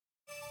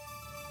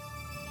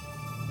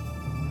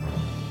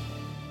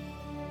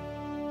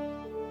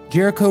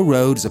Jericho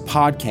Road is a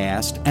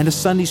podcast and a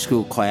Sunday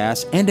school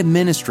class and a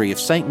ministry of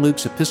St.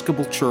 Luke's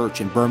Episcopal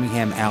Church in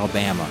Birmingham,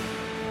 Alabama.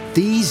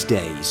 These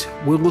days,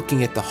 we're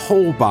looking at the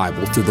whole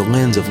Bible through the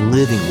lens of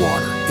living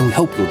water, and we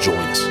hope you'll join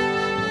us.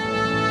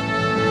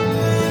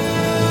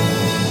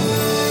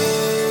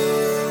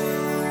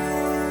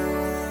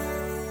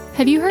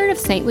 Have you heard of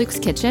St. Luke's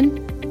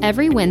Kitchen?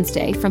 Every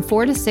Wednesday from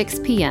 4 to 6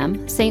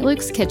 p.m., St.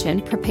 Luke's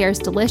Kitchen prepares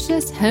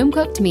delicious,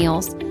 home-cooked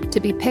meals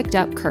to be picked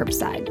up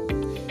curbside.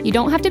 You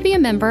don't have to be a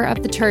member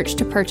of the church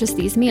to purchase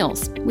these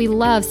meals. We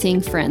love seeing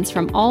friends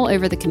from all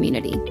over the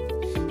community.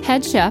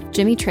 Head chef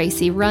Jimmy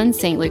Tracy runs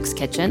St. Luke's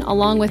Kitchen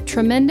along with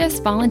tremendous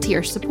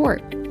volunteer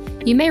support.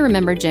 You may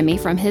remember Jimmy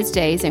from his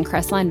days in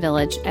Crestline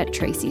Village at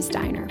Tracy's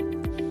Diner.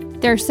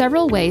 There are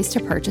several ways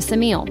to purchase a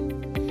meal.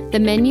 The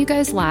menu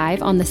goes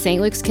live on the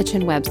St. Luke's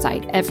Kitchen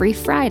website every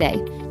Friday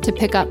to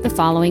pick up the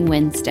following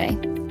Wednesday.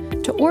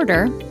 To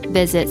order,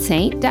 visit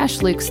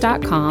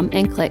st-lukes.com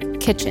and click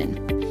Kitchen.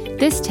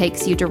 This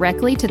takes you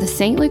directly to the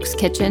St. Luke's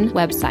Kitchen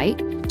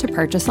website to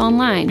purchase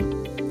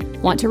online.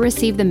 Want to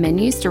receive the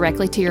menus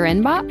directly to your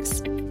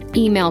inbox?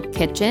 Email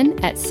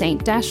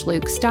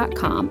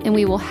kitchen@st-lukes.com and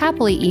we will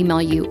happily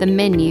email you the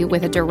menu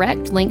with a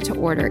direct link to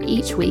order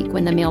each week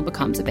when the meal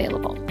becomes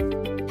available.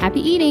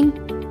 Happy eating!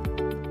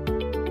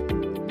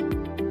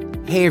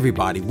 Hey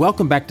everybody,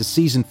 welcome back to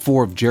Season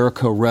 4 of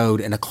Jericho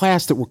Road and a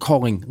class that we're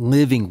calling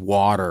Living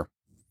Water.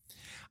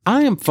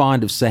 I am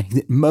fond of saying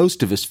that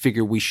most of us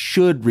figure we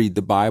should read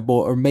the Bible,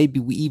 or maybe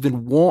we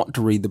even want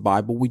to read the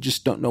Bible, we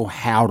just don't know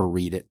how to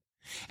read it.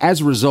 As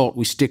a result,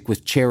 we stick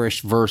with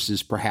cherished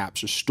verses,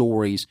 perhaps, or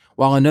stories,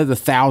 while another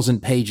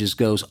 1,000 pages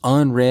goes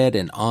unread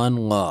and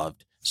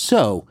unloved.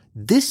 So,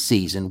 this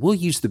season, we'll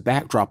use the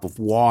backdrop of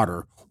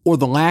water, or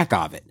the lack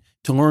of it,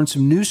 to learn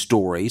some new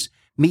stories,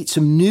 meet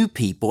some new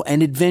people,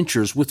 and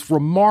adventures with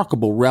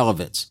remarkable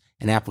relevance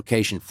and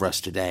application for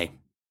us today.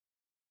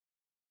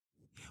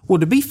 Well,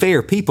 to be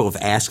fair, people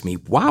have asked me,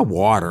 why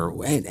water?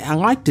 And I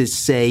like to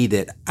say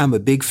that I'm a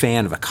big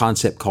fan of a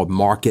concept called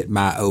market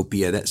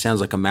myopia. That sounds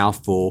like a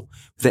mouthful.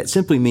 That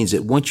simply means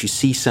that once you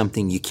see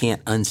something, you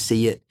can't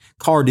unsee it.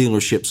 Car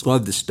dealerships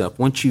love this stuff.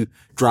 Once you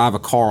drive a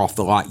car off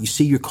the lot, you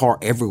see your car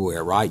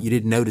everywhere, right? You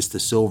didn't notice the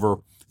silver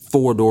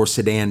four-door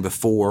sedan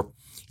before.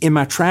 In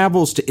my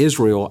travels to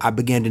Israel, I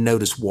began to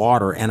notice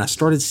water, and I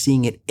started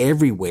seeing it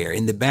everywhere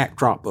in the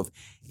backdrop of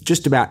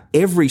just about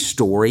every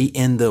story,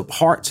 in the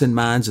hearts and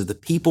minds of the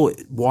people.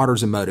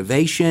 Water's a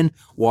motivation,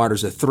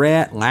 water's a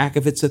threat, lack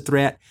of it's a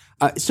threat.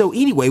 So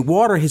anyway,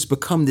 water has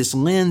become this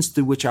lens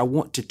through which I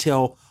want to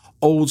tell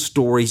old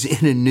stories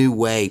in a new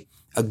way.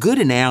 A good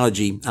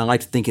analogy, I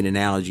like to think in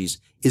analogies,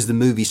 is the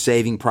movie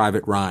Saving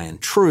Private Ryan.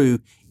 True,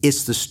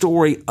 it's the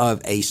story of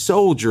a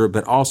soldier,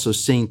 but also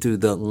seen through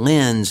the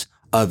lens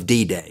of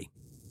D-Day.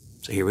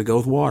 So here we go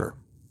with water.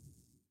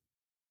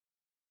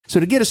 So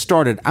to get us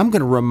started, I'm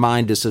going to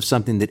remind us of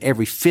something that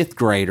every fifth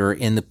grader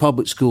in the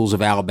public schools of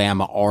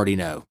Alabama already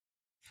know.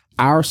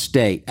 Our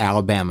state,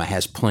 Alabama,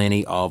 has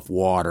plenty of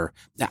water.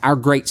 Now, our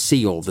Great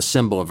Seal, the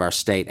symbol of our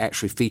state,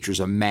 actually features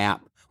a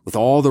map with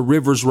all the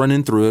rivers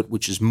running through it,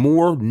 which is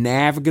more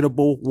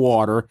navigable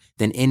water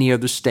than any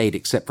other state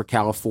except for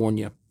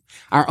California.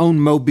 Our own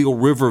Mobile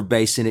River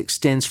Basin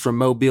extends from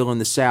Mobile in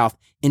the south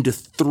into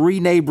 3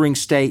 neighboring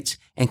states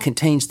and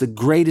contains the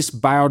greatest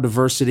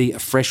biodiversity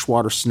of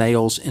freshwater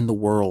snails in the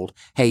world.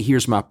 Hey,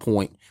 here's my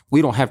point.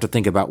 We don't have to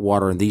think about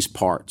water in these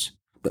parts,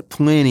 but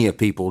plenty of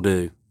people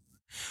do.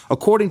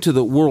 According to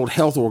the World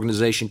Health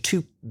Organization,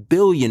 2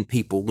 billion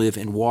people live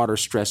in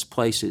water-stressed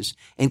places,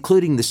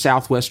 including the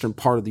southwestern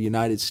part of the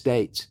United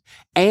States,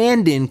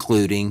 and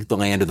including the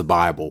land of the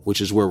Bible,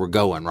 which is where we're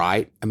going,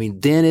 right? I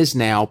mean, then as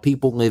now,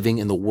 people living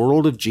in the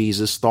world of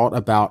Jesus thought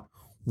about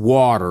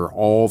water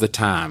all the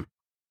time.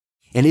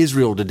 In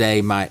Israel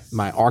today, my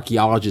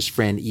archaeologist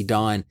friend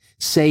Edan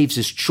saves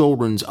his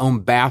children's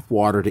own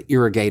bathwater to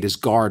irrigate his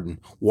garden.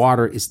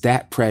 Water is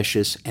that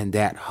precious and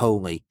that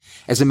holy.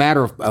 As a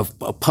matter of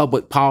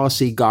public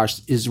policy,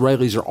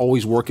 Israelis are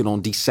always working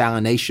on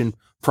desalination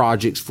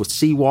projects for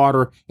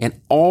seawater, and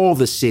all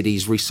the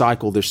cities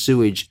recycle their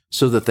sewage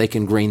so that they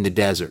can green the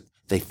desert.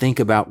 They think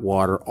about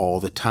water all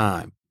the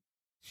time.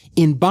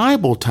 In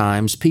Bible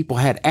times, people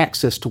had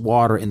access to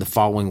water in the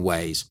following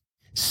ways.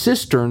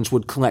 Cisterns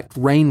would collect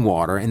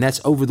rainwater, and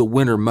that's over the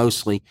winter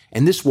mostly,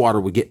 and this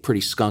water would get pretty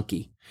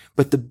skunky.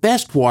 But the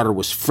best water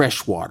was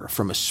fresh water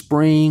from a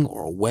spring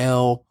or a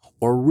well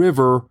or a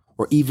river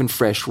or even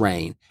fresh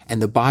rain,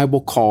 and the Bible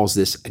calls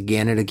this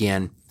again and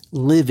again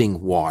living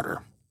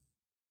water.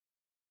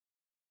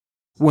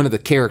 One of the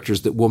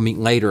characters that we'll meet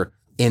later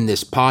in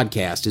this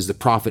podcast is the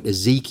prophet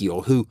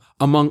Ezekiel, who,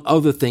 among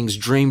other things,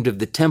 dreamed of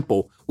the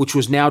temple, which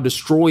was now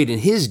destroyed in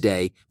his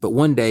day, but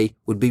one day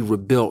would be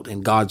rebuilt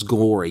in God's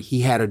glory.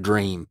 He had a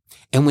dream.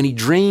 And when he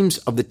dreams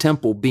of the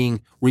temple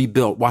being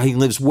rebuilt while he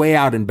lives way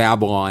out in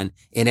Babylon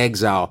in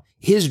exile,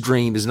 his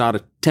dream is not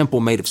a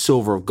temple made of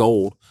silver or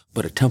gold,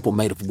 but a temple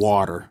made of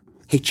water.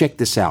 Hey, check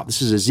this out.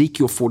 This is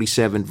Ezekiel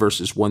 47,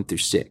 verses 1 through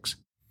 6.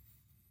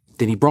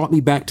 Then he brought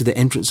me back to the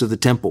entrance of the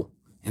temple,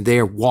 And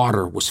there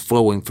water was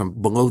flowing from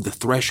below the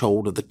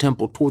threshold of the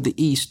temple toward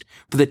the east,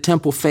 for the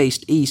temple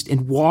faced east,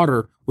 and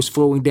water was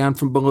flowing down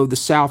from below the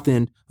south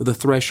end of the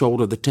threshold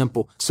of the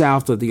temple,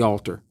 south of the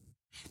altar.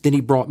 Then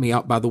he brought me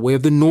out by the way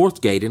of the north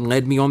gate and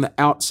led me on the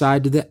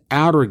outside to the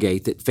outer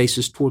gate that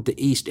faces toward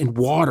the east, and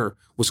water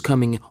was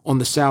coming on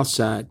the south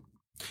side.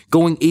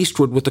 Going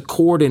eastward with a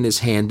cord in his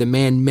hand, the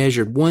man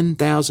measured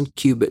 1,000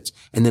 cubits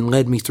and then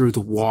led me through the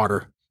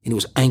water, and it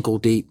was ankle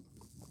deep.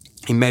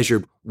 He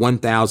measured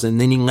 1,000,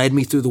 then he led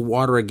me through the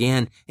water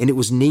again, and it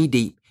was knee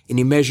deep, and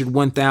he measured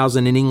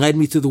 1,000, and he led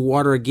me through the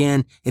water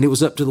again, and it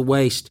was up to the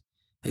waist.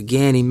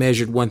 Again he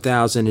measured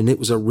 1,000, and it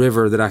was a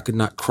river that I could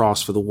not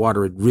cross, for the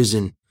water had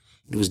risen.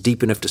 It was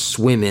deep enough to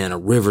swim in, a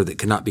river that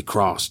could not be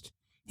crossed.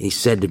 And he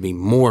said to me,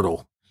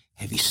 "Mortal,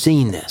 have you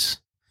seen this?"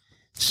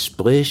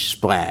 Splish,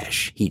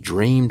 splash, he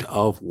dreamed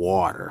of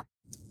water.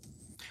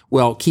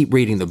 Well, keep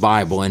reading the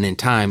Bible, and in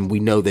time we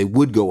know they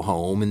would go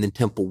home, and the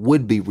temple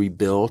would be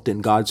rebuilt,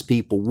 and God's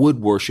people would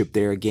worship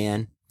there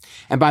again.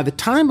 And by the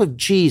time of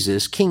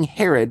Jesus, King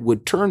Herod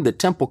would turn the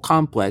temple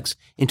complex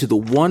into the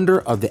wonder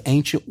of the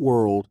ancient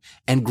world,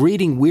 and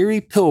greeting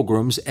weary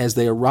pilgrims as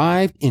they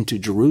arrived into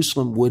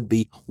Jerusalem would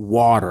be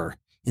water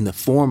in the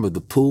form of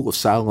the pool of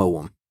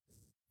Siloam.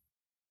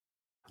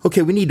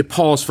 Okay, we need to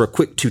pause for a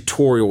quick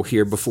tutorial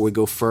here before we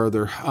go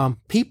further.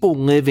 People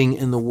living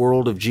in the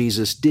world of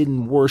Jesus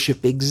didn't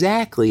worship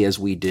exactly as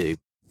we do.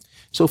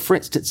 So, for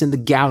instance, in the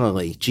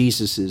Galilee,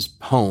 Jesus'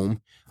 home,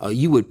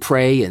 you would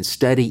pray and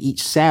study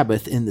each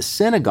Sabbath in the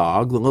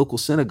synagogue, the local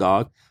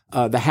synagogue,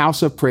 the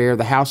house of prayer,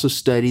 the house of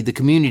study, the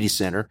community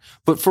center.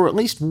 But for at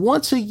least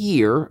once a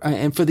year,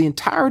 and for the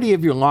entirety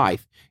of your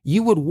life,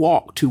 you would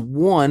walk to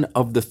one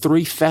of the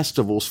 3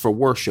 festivals for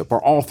worship,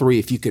 or all 3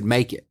 if you could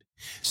make it.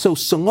 So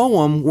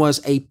Siloam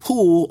was a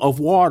pool of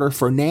water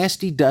for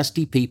nasty,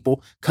 dusty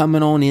people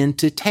coming on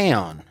into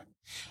town.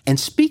 And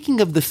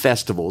speaking of the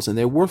festivals, and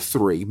there were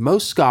 3,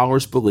 most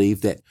scholars believe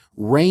that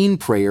rain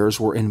prayers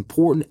were an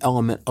important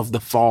element of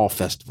the fall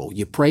festival.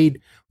 You prayed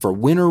for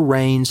winter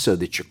rain so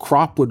that your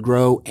crop would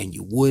grow and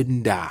you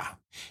wouldn't die.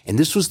 And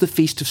this was the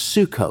Feast of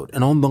Sukkot.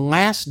 And on the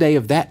last day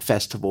of that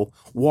festival,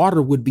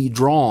 water would be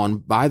drawn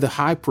by the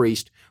high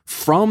priest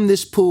from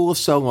this pool of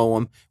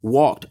Siloam,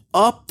 walked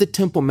up the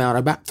Temple Mount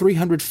about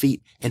 300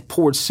 feet, and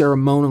poured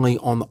ceremonially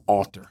on the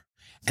altar.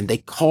 And they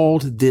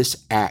called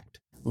this act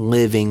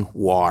living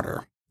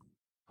water.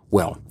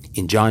 Well,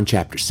 in John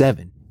chapter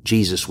 7,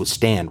 Jesus would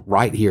stand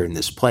right here in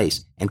this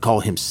place and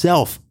call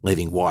himself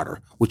living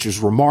water, which is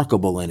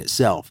remarkable in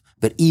itself,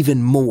 but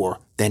even more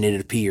than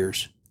it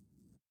appears.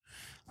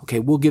 Okay,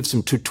 we'll give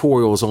some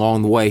tutorials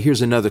along the way.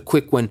 Here's another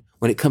quick one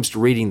when it comes to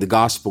reading the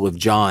Gospel of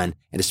John,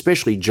 and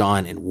especially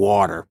John and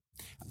water.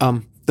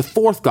 The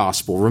 4th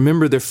Gospel,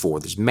 remember there are 4.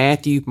 There's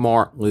Matthew,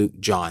 Mark, Luke,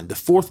 John. The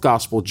 4th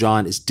Gospel,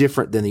 John, is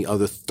different than the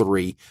other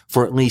 3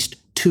 for at least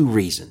 2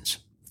 reasons.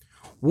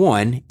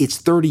 One, it's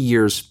 30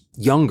 years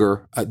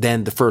younger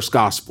than the first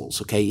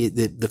Gospels, okay?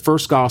 The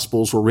first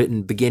Gospels were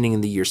written beginning in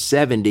the year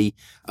 70.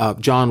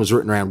 John was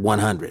written around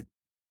 100.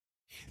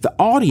 The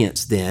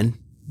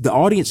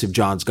audience of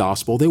John's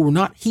Gospel, they were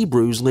not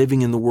Hebrews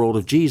living in the world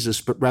of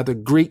Jesus, but rather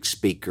Greek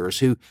speakers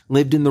who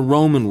lived in the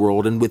Roman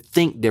world and would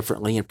think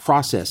differently and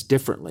process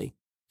differently.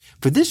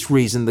 For this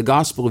reason, the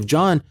Gospel of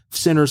John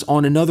centers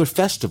on another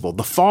festival,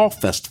 the fall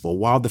festival,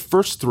 while the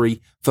first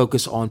 3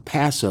 focus on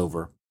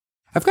Passover.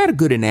 I've got a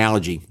good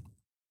analogy.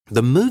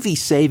 The movie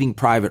Saving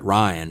Private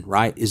Ryan,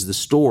 right, is the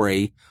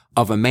story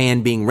of a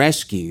man being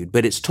rescued,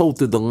 but it's told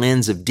through the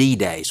lens of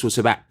D-Day, so it's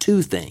about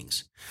 2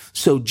 things.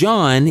 So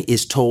John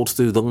is told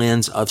through the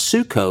lens of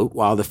Sukkot,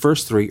 while the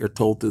first 3 are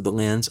told through the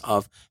lens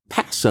of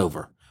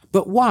Passover.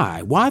 But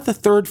why? Why the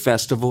 3rd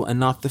festival and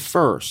not the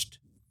first?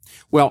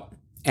 Well,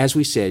 as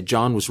we said,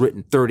 John was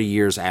written 30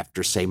 years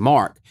after, say,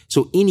 Mark.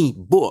 So any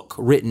book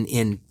written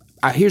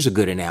here's a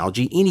good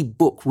analogy, any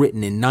book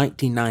written in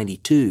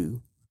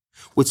 1992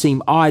 would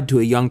seem odd to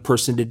a young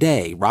person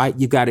today, right?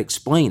 You've got to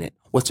explain it.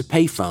 What's a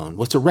payphone?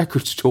 What's a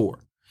record store?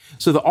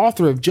 So the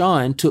author of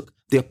John took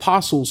the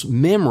apostle's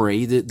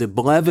memory, the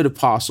beloved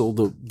apostle,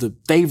 the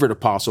favorite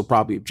apostle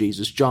probably of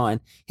Jesus,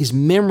 John, his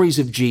memories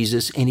of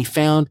Jesus, and he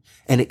found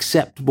an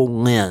acceptable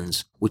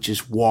lens, which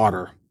is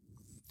water.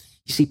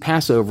 You see,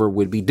 Passover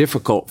would be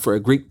difficult for a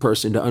Greek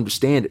person to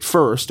understand at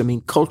first. I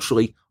mean,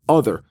 culturally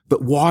other,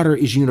 but water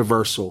is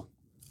universal.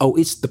 Oh,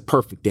 it's the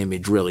perfect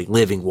image, really,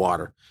 living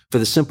water, for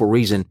the simple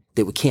reason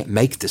that we can't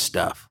make this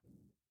stuff.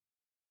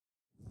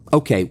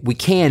 Okay, we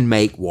can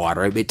make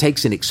water. It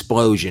takes an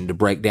explosion to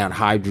break down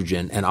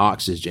hydrogen and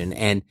oxygen.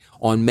 And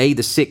on May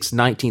the 6th,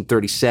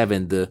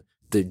 1937, the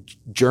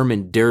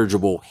German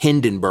dirigible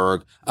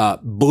Hindenburg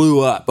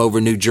blew up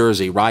over New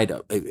Jersey, right?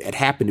 It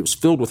happened. It was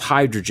filled with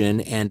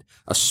hydrogen, and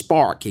a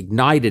spark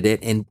ignited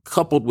it, and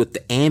coupled with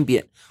the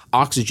ambient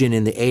oxygen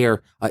in the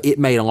air, it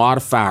made a lot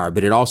of fire,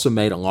 but it also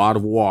made a lot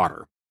of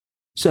water.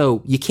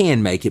 So you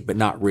can make it, but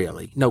not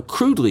really. No,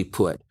 crudely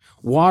put,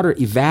 water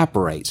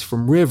evaporates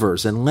from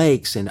rivers and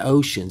lakes and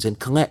oceans and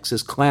collects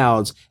as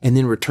clouds and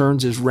then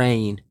returns as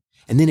rain.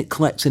 And then it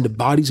collects into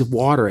bodies of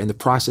water and the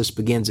process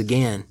begins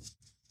again.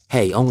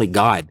 Hey, only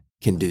God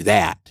can do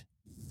that.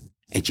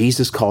 And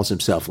Jesus calls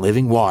himself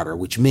living water,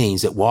 which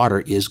means that water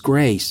is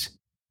grace.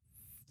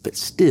 But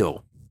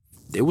still,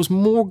 there was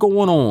more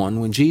going on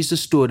when Jesus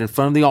stood in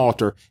front of the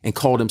altar and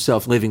called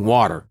himself living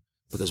water,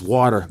 because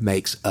water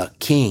makes a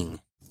king.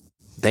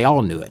 They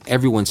all knew it.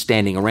 Everyone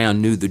standing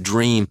around knew the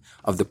dream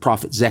of the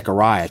prophet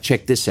Zechariah.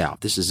 Check this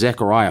out. This is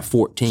Zechariah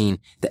 14,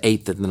 the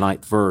 8th and the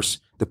 9th verse.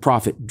 The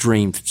prophet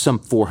dreamed some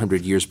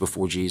 400 years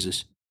before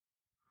Jesus.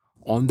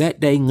 On that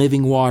day,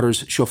 living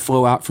waters shall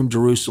flow out from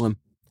Jerusalem,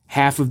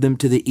 half of them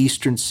to the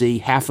eastern sea,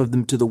 half of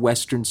them to the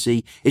western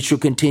sea. It shall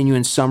continue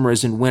in summer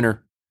as in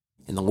winter,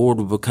 and the Lord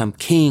will become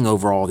king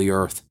over all the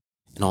earth.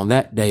 And on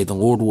that day, the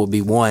Lord will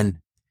be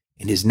one,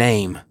 and his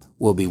name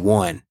will be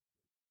one.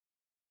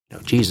 Now,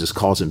 Jesus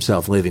calls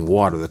himself living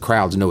water. The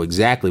crowds know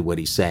exactly what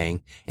he's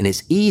saying, and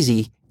it's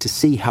easy to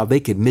see how they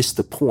could miss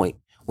the point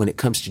when it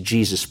comes to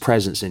Jesus'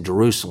 presence in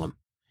Jerusalem.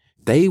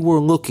 They were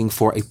looking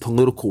for a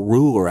political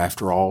ruler,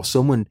 after all,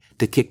 someone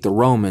to kick the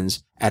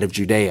Romans out of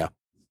Judea.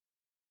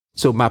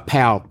 So my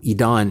pal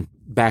Idan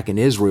back in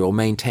Israel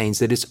maintains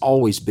that it's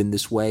always been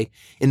this way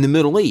in the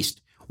Middle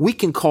East. We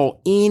can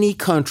call any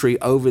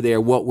country over there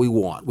what we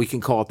want. We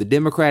can call it the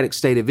Democratic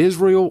State of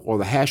Israel or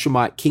the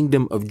Hashemite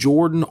Kingdom of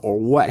Jordan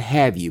or what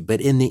have you. But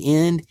in the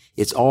end,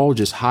 it's all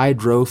just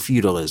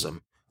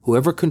hydro-feudalism.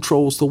 Whoever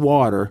controls the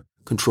water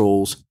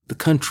controls the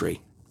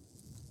country.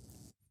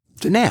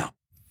 So now,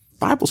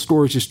 Bible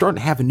stories are starting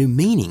to have a new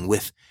meaning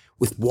with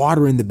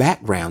water in the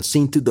background,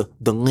 seen through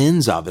the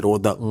lens of it or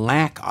the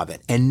lack of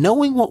it. And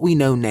knowing what we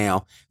know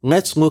now,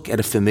 let's look at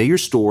a familiar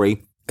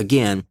story,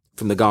 again,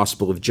 from the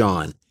Gospel of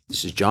John.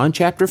 This is John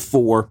chapter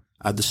 4,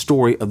 the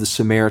story of the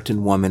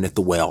Samaritan woman at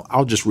the well.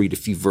 I'll just read a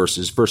few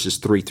verses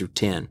 3 through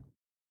 10.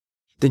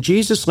 Then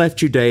Jesus left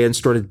Judea and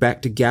started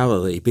back to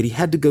Galilee, but he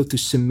had to go through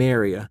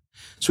Samaria.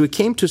 So he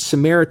came to a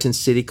Samaritan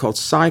city called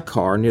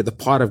Sychar, near the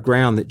plot of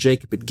ground that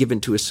Jacob had given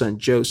to his son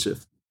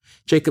Joseph.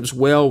 Jacob's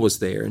well was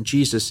there, and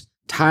Jesus,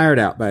 tired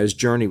out by his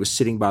journey, was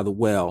sitting by the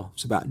well. It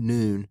was about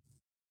noon.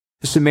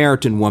 A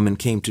Samaritan woman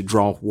came to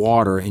draw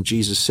water, and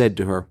Jesus said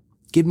to her,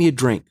 "Give me a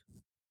drink."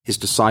 His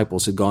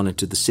disciples had gone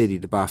into the city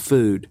to buy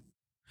food.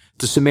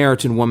 The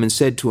Samaritan woman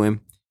said to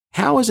him,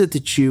 "How is it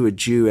that you, a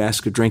Jew,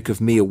 ask a drink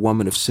of me, a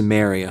woman of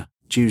Samaria?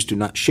 Jews do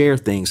not share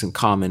things in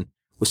common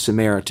with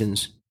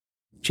Samaritans."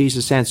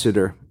 Jesus answered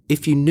her,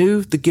 "If you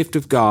knew the gift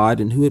of God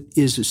and who it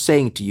is who's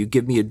saying to you,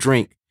 'Give me a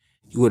drink,'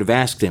 you would have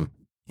asked him,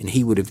 and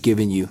he would have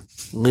given you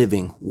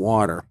living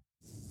water."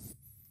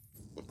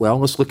 Well,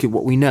 let's look at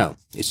what we know.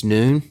 It's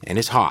noon and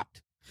it's hot.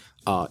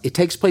 It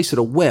takes place at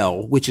a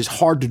well, which is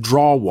hard to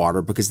draw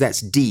water because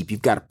that's deep.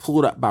 You've got to pull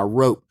it up by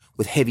rope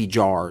with heavy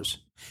jars.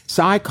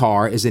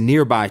 Sychar is a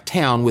nearby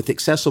town with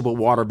accessible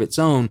water of its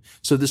own,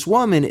 so this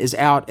woman is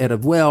out at a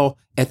well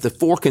at the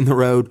fork in the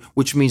road,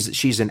 which means that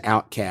she's an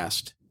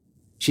outcast.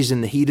 She's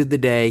in the heat of the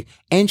day,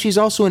 and she's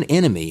also an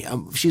enemy.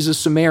 She's a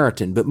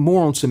Samaritan, but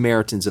more on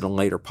Samaritans in a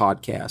later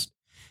podcast.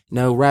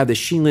 No, rather,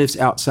 she lives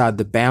outside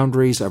the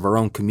boundaries of her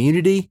own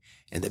community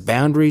and the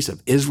boundaries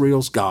of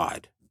Israel's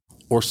God.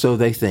 Or so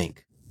they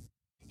think.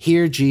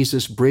 Here,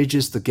 Jesus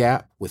bridges the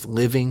gap with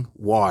living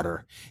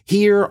water.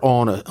 Here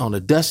on a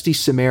dusty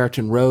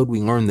Samaritan road,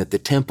 we learn that the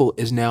temple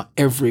is now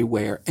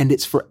everywhere, and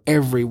it's for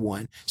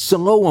everyone.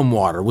 Siloam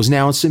water was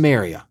now in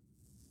Samaria.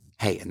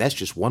 Hey, and that's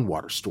just one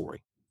water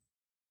story.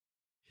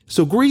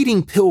 So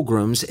greeting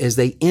pilgrims as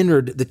they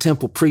entered the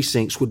temple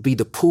precincts would be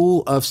the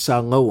pool of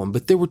Siloam,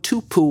 but there were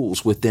two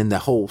pools within the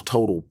whole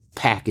total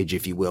package,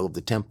 if you will, of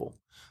the temple.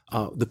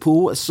 The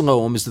pool at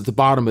Siloam is at the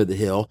bottom of the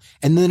hill,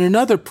 and then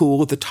another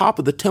pool at the top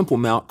of the Temple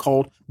Mount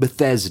called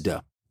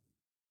Bethesda.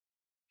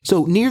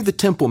 So near the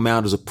Temple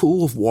Mount is a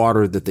pool of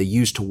water that they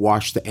used to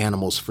wash the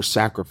animals for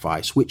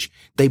sacrifice, which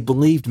they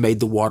believed made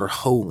the water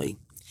holy.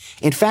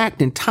 In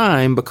fact, in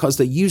time, because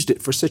they used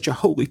it for such a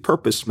holy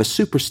purpose, a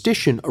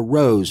superstition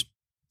arose.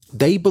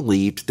 They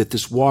believed that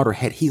this water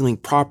had healing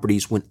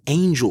properties when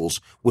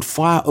angels would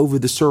fly over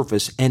the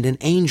surface and an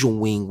angel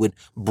wing would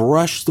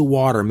brush the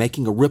water,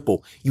 making a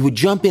ripple. You would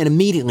jump in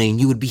immediately and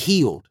you would be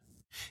healed.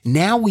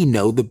 Now we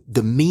know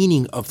the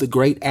meaning of the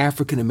great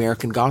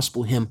African-American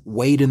gospel hymn,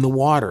 "Wade in the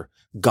Water."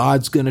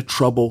 God's going to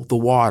trouble the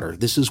water.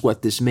 This is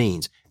what this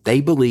means. They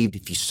believed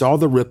if you saw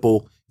the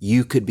ripple,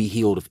 you could be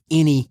healed of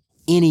any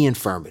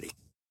infirmity.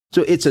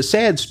 So it's a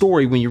sad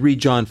story when you read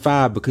John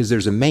 5 because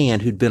there's a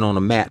man who'd been on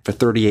a mat for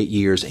 38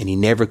 years and he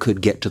never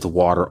could get to the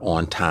water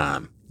on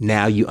time.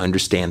 Now you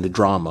understand the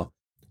drama.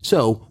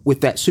 So with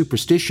that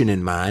superstition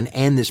in mind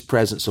and this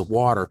presence of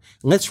water,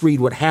 let's read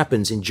what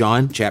happens in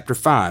John chapter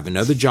 5,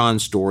 another John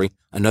story,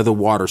 another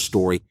water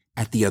story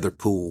at the other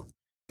pool.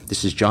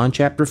 This is John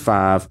chapter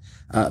 5,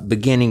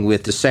 beginning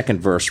with the second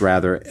verse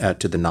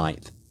to the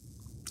 9th.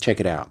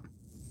 Check it out.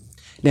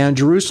 Now in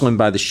Jerusalem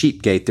by the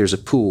sheep gate there's a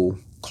pool,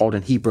 called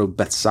in Hebrew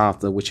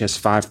Bethzatha, which has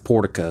 5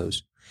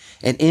 porticos.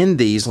 And in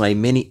these lay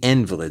many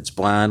invalids,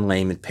 blind,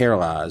 lame, and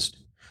paralyzed.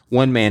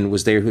 One man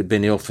was there who had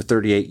been ill for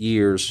 38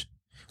 years.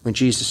 When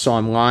Jesus saw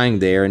him lying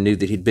there and knew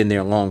that he'd been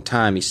there a long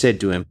time, he said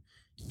to him,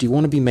 "Do you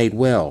want to be made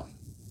well?"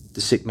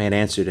 The sick man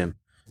answered him,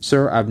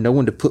 Sir, I've no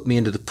one to put me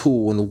into the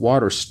pool when the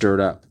water's stirred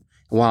up.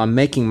 And while I'm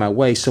making my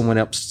way, someone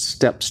else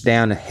steps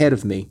down ahead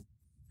of me.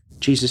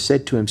 Jesus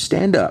said to him,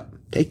 Stand up,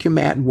 take your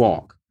mat and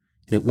walk.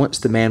 And at once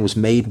the man was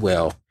made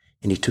well,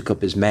 and he took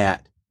up his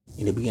mat,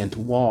 and he began to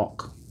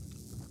walk.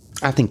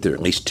 I think there are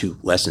at least two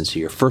lessons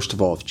here. First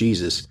of all, if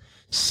Jesus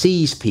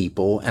sees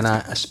people, and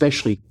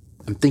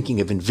I'm thinking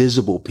of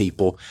invisible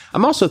people.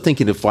 I'm also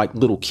thinking of like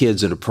little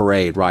kids at a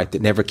parade, right,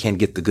 that never can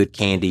get the good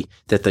candy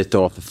that they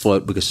throw off the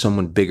float because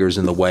someone bigger is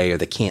in the way or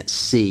they can't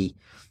see.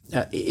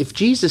 If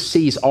Jesus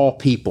sees all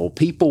people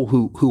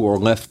who are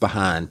left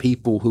behind,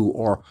 people who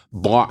are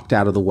blocked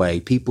out of the way,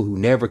 people who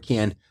never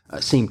can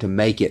seem to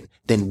make it,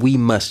 then we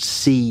must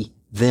see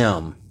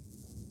them.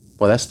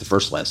 Well, that's the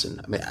first lesson.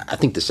 I mean, I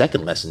think the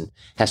second lesson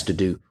has to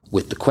do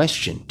with the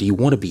question, do you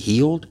want to be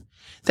healed?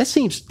 That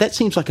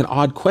seems like an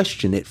odd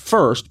question at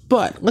first,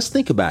 but let's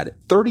think about it.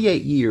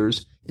 38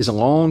 years is a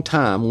long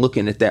time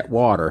looking at that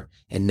water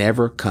and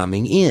never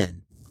coming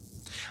in.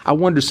 I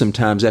wonder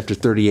sometimes after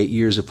 38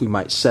 years if we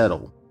might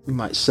settle. We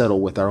might settle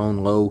with our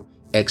own low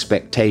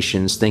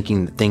expectations,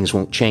 thinking that things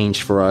won't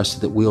change for us,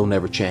 that we'll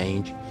never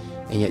change.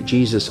 And yet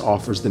Jesus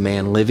offers the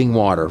man living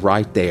water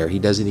right there. He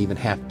doesn't even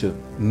have to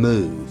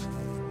move.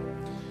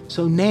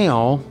 So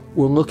now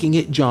we're looking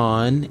at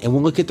John, and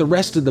we'll look at the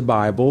rest of the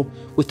Bible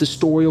with the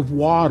story of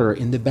water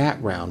in the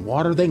background.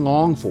 Water they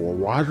long for,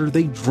 water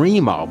they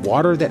dream of,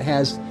 water that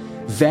has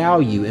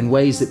value in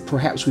ways that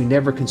perhaps we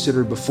never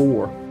considered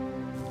before.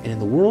 And in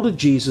the world of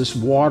Jesus,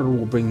 water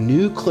will bring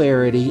new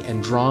clarity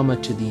and drama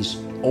to these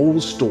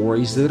old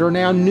stories that are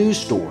now new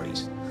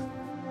stories.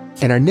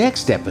 In our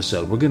next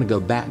episode, we're going to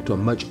go back to a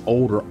much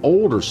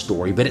older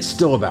story, but it's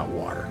still about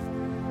water.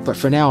 But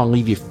for now, I'll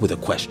leave you with a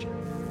question.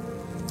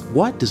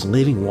 What does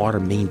living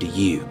water mean to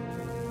you?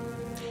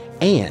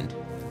 And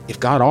if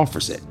God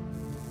offers it,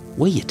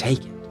 will you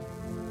take it?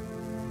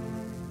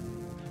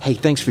 Hey,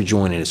 thanks for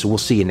joining us. We'll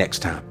see you next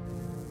time.